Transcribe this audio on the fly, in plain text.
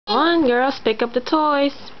Come on, girls, pick up the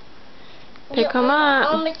toys. Pick them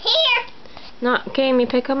up. Almost here. No, Kami,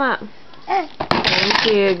 pick them up. Thank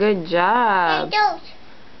you. Good job.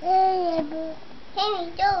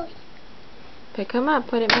 Pick them up.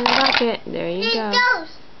 Put it in the bucket. There you go.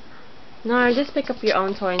 No, just pick up your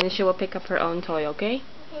own toy, and then she will pick up her own toy, okay?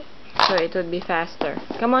 So it would be faster.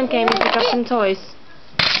 Come on, Kami, pick up some toys.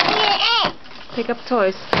 Pick up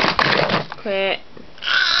toys. Quit.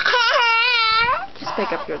 Just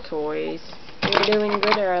pick up your toys. You were doing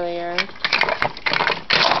good earlier.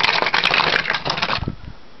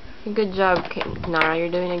 Good job, Nara.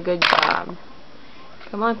 You're doing a good job.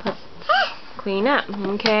 Come on, clean up,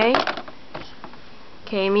 okay?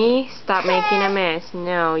 Kami, stop making a mess.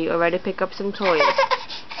 No, you already pick up some toys.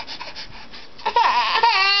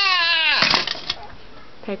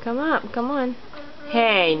 Pick them up. Come on.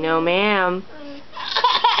 Hey, no, ma'am.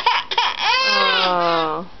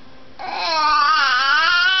 Oh.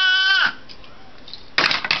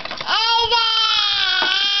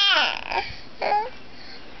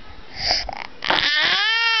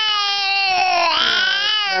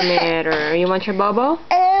 Matter. You want your bobo?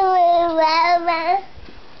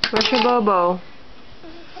 Where's your bobo?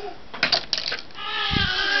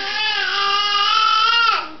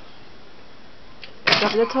 Pick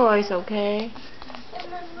up the toys, okay?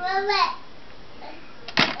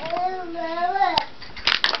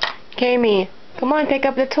 Kami, come on, pick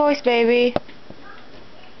up the toys, baby.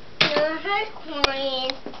 No, her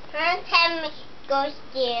crying. Her time to go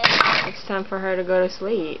sleep. It's time for her to go to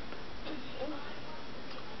sleep.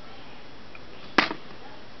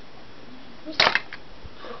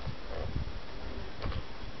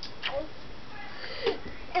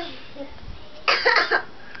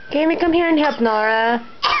 Kami, come here and help Nora.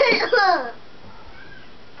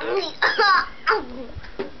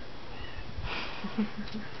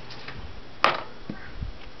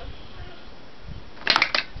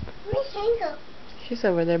 She's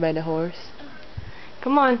over there by the horse.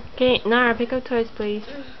 Come on, Nora, pick up toys, please.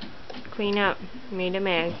 Clean up. Made a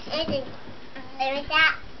mess.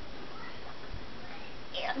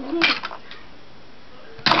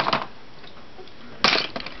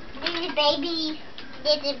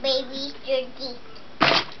 This is baby's jerky.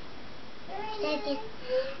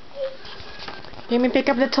 Kami, pick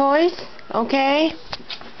up the toys, okay?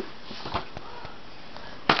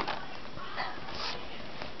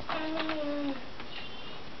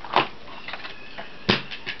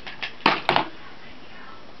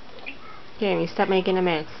 Kami, stop making a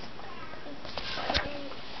mess.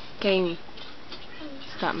 Kami,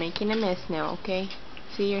 stop making a mess now, okay?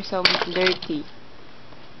 See, you're so dirty.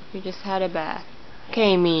 You just had a bath.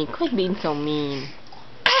 Kami, quit being so mean.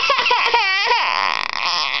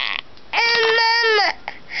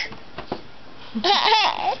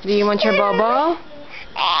 Do you want your bobo?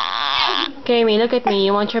 Kami, look at me.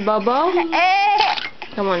 You want your bobo?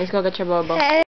 Come on, let's go get your bobo.